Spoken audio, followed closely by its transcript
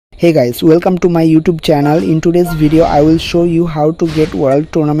Hey guys, welcome to my YouTube channel. In today's video I will show you how to get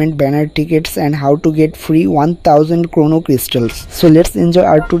world tournament banner tickets and how to get free 1000 chrono crystals. So let's enjoy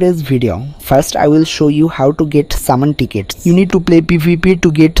our today's video. First I will show you how to get summon tickets. You need to play PvP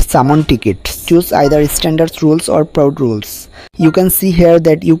to get summon tickets. Choose either standard rules or proud rules. You can see here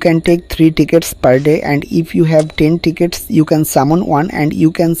that you can take 3 tickets per day, and if you have 10 tickets you can summon one, and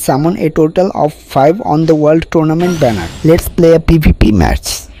you can summon a total of 5 on the world tournament banner. Let's play a PvP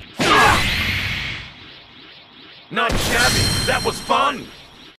match. Not shabby, that was fun!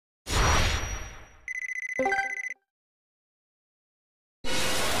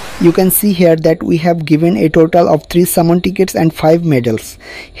 You can see here that we have given a total of 3 summon tickets and 5 medals.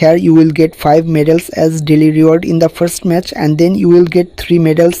 Here you will get 5 medals as daily reward in the first match, and then you will get 3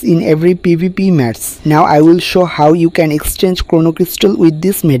 medals in every PvP match. Now I will show how you can exchange chrono crystal with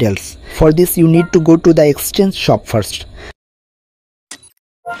these medals. For this you need to go to the exchange shop first.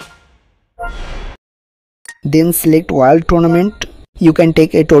 Then select world tournament. You can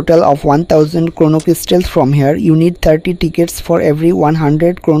take a total of 1000 chrono crystals from here. You need 30 tickets for every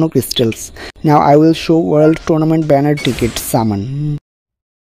 100 chrono crystals. Now I will show world tournament banner ticket summon.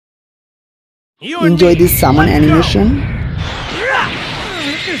 Enjoy this summon animation.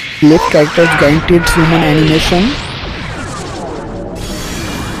 Left characters guaranteed summon animation.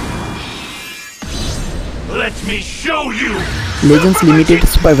 Let me show you! Legends limited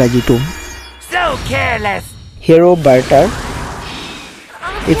Super Vegito. So careless! Hero Barter.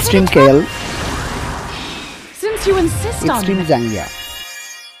 Extreme Kale. Since you insist on Extreme it. Zangya.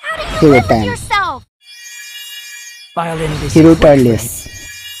 How Hero do you live with Pan. yourself? Hero Tireless.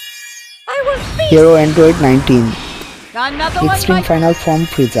 I will feast. Hero Android 19. Another one Extreme like Final Form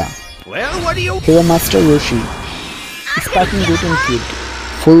Frieza. Well, what do you... Hero Master Yoshi. Sparking Root and Kid.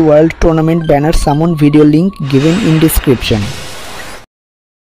 Full world tournament banner summon video link given in description.